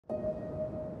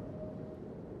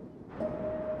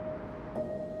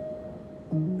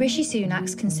Rishi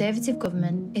Sunak's Conservative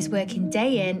government is working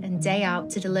day in and day out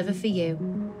to deliver for you,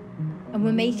 and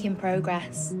we're making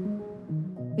progress.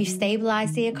 We've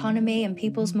stabilised the economy and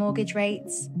people's mortgage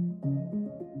rates,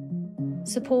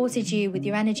 supported you with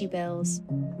your energy bills,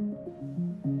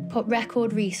 put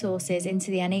record resources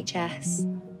into the NHS,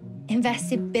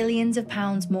 invested billions of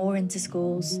pounds more into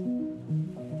schools,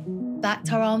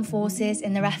 backed our armed forces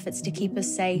in their efforts to keep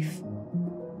us safe,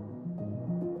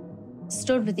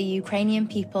 stood with the Ukrainian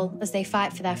people as they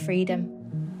fight for their freedom,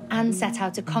 and set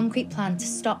out a concrete plan to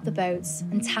stop the boats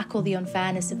and tackle the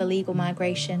unfairness of illegal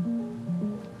migration.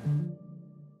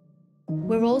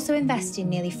 We're also investing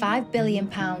nearly £5 billion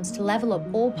to level up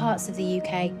all parts of the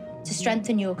UK to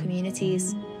strengthen your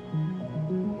communities.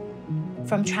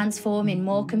 From transforming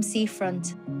Morecambe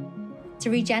seafront to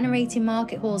regenerating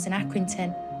market halls in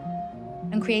Accrington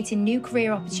and creating new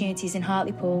career opportunities in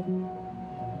Hartlepool,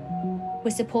 we're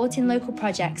supporting local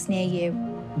projects near you.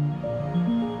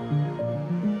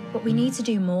 But we need to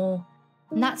do more,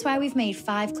 and that's why we've made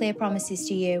 5 clear promises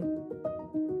to you.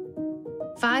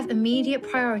 5 immediate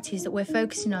priorities that we're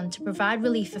focusing on to provide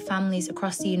relief for families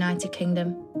across the United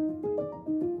Kingdom.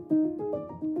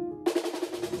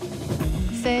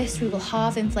 First, we will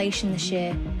halve inflation this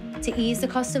year to ease the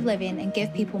cost of living and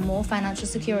give people more financial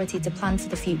security to plan for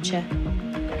the future.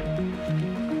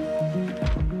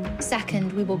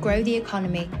 Second, we will grow the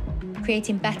economy,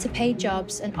 creating better paid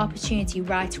jobs and opportunity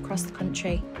right across the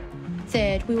country.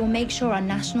 Third, we will make sure our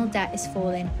national debt is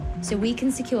falling so we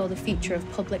can secure the future of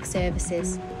public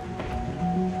services.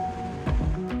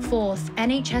 Fourth,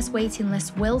 NHS waiting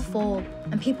lists will fall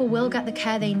and people will get the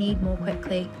care they need more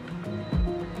quickly.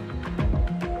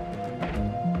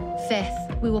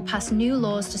 Fifth, we will pass new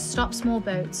laws to stop small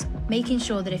boats, making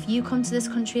sure that if you come to this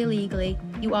country illegally,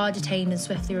 you are detained and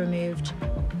swiftly removed.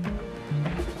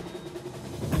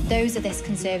 Those are this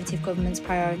Conservative government's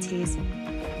priorities,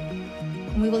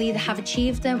 and we will either have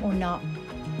achieved them or not.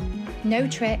 No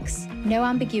tricks, no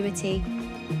ambiguity.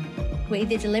 We're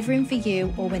either delivering for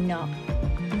you or we're not.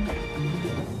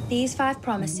 These 5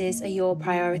 promises are your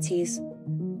priorities,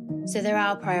 so they're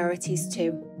our priorities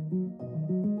too.